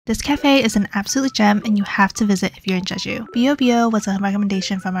This cafe is an absolute gem and you have to visit if you're in Jeju. Bio was a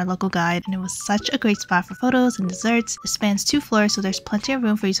recommendation from our local guide and it was such a great spot for photos and desserts. It spans 2 floors so there's plenty of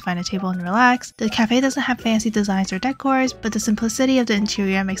room for you to find a table and relax. The cafe doesn't have fancy designs or decors, but the simplicity of the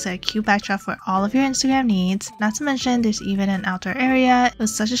interior makes it a cute backdrop for all of your Instagram needs. Not to mention there's even an outdoor area. It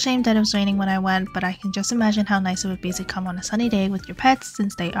was such a shame that it was raining when I went, but I can just imagine how nice it would be to come on a sunny day with your pets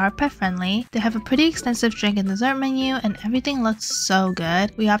since they are pet friendly. They have a pretty extensive drink and dessert menu and everything looks so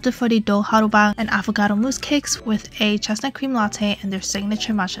good. We opted for the do harubang and avocado mousse cakes with a chestnut cream latte and their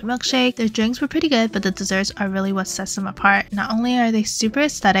signature matcha milkshake. Their drinks were pretty good, but the desserts are really what sets them apart. Not only are they super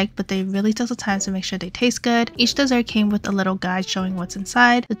aesthetic, but they really took the time to make sure they taste good. Each dessert came with a little guide showing what's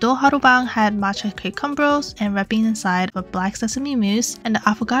inside. The do harubang had matcha cucumbers and red bean inside with black sesame mousse, and the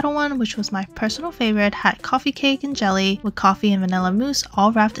avocado one, which was my personal favorite, had coffee cake and jelly with coffee and vanilla mousse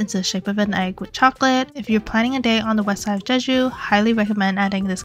all wrapped into the shape of an egg with chocolate. If you're planning a day on the west side of Jeju, highly recommend adding